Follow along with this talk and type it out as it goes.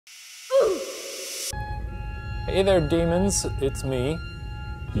Hey there, demons. It's me,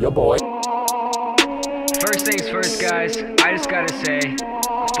 your boy. First things first, guys. I just gotta say,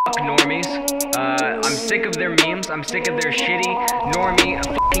 fuck normies. I'm sick of their memes. I'm sick of their shitty normie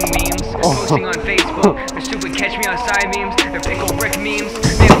fucking memes posting on Facebook. Their stupid catch me outside memes. Their pickle brick memes.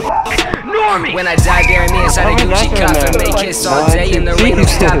 They normie. When I die, bury me inside a Gucci coffin. Make kiss all day in the rain. No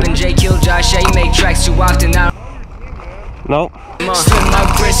stopping. J kill Josh. A make tracks too often now. Nope. Slim my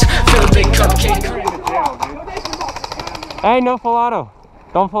wrist, fill a big cupcake. Hey, no full auto.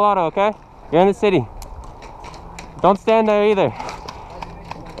 Don't full auto, okay? You're in the city. Don't stand there either.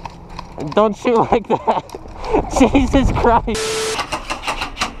 Don't shoot like that. Jesus Christ.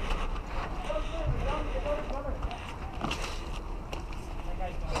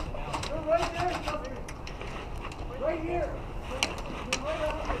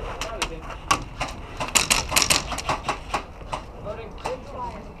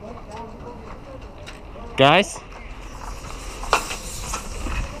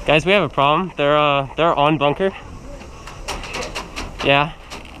 Guys, we have a problem. They're on bunker. Yeah.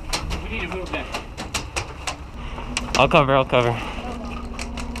 We need to move them. I'll cover. Okay.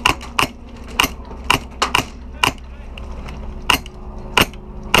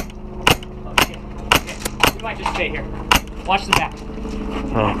 We might just stay here. Watch the back.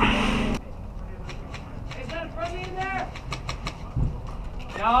 Oh. Is that a friendly in there?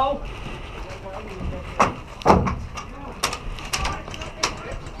 No.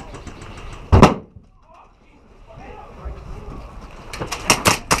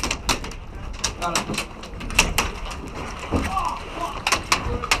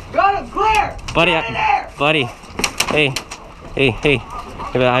 Got him, clear! Buddy. Hey.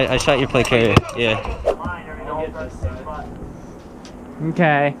 I shot your play carrier. Yeah.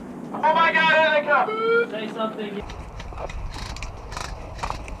 Okay. Oh my God, here they come! Say something.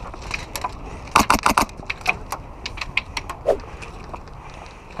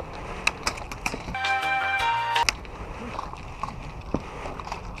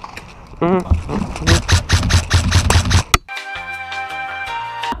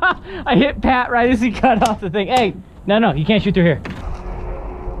 I hit Pat right as he cut off the thing. Hey, no, you can't shoot through here.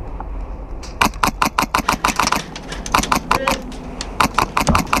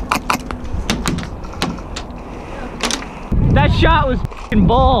 That shot was f***ing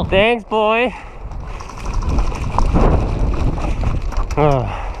bull. Thanks, boy.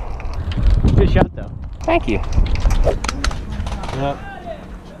 Good shot, though. Thank you. Yep.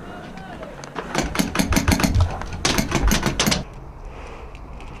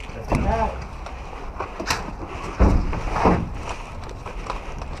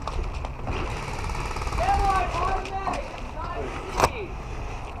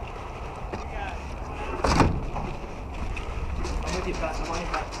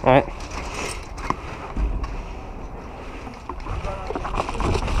 All right.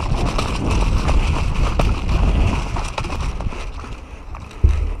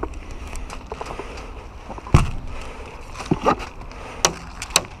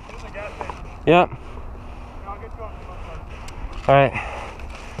 Yep. All right.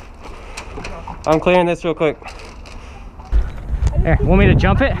 I'm clearing this real quick. Here, want me to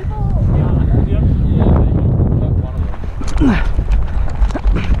jump it?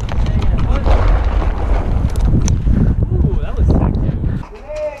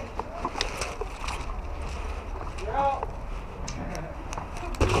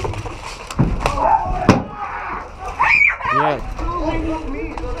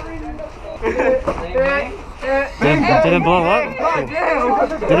 Did it blow up?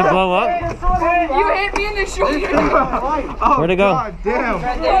 Did it blow up? You hit me in the shoulder. Where'd it go?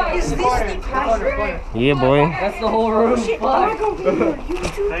 Is this the password? Yeah, boy. That's the whole room.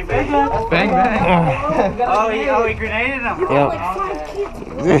 Bang, bang. Oh, he grenaded him. Yep. Like 5 kids.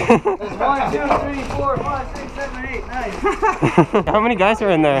 There's 1, 2, 3, 4, 5, 6, 7, 8, 9. How many guys are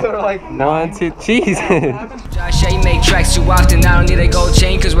in there? They're like 1, 2, Jesus. Josh A make tracks too often. I don't need a gold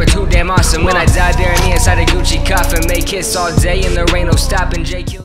chain cause we're too damn awesome. When I die, bury me inside a Gucci coffin. Make kiss all day in the rain. No stopping. J kill.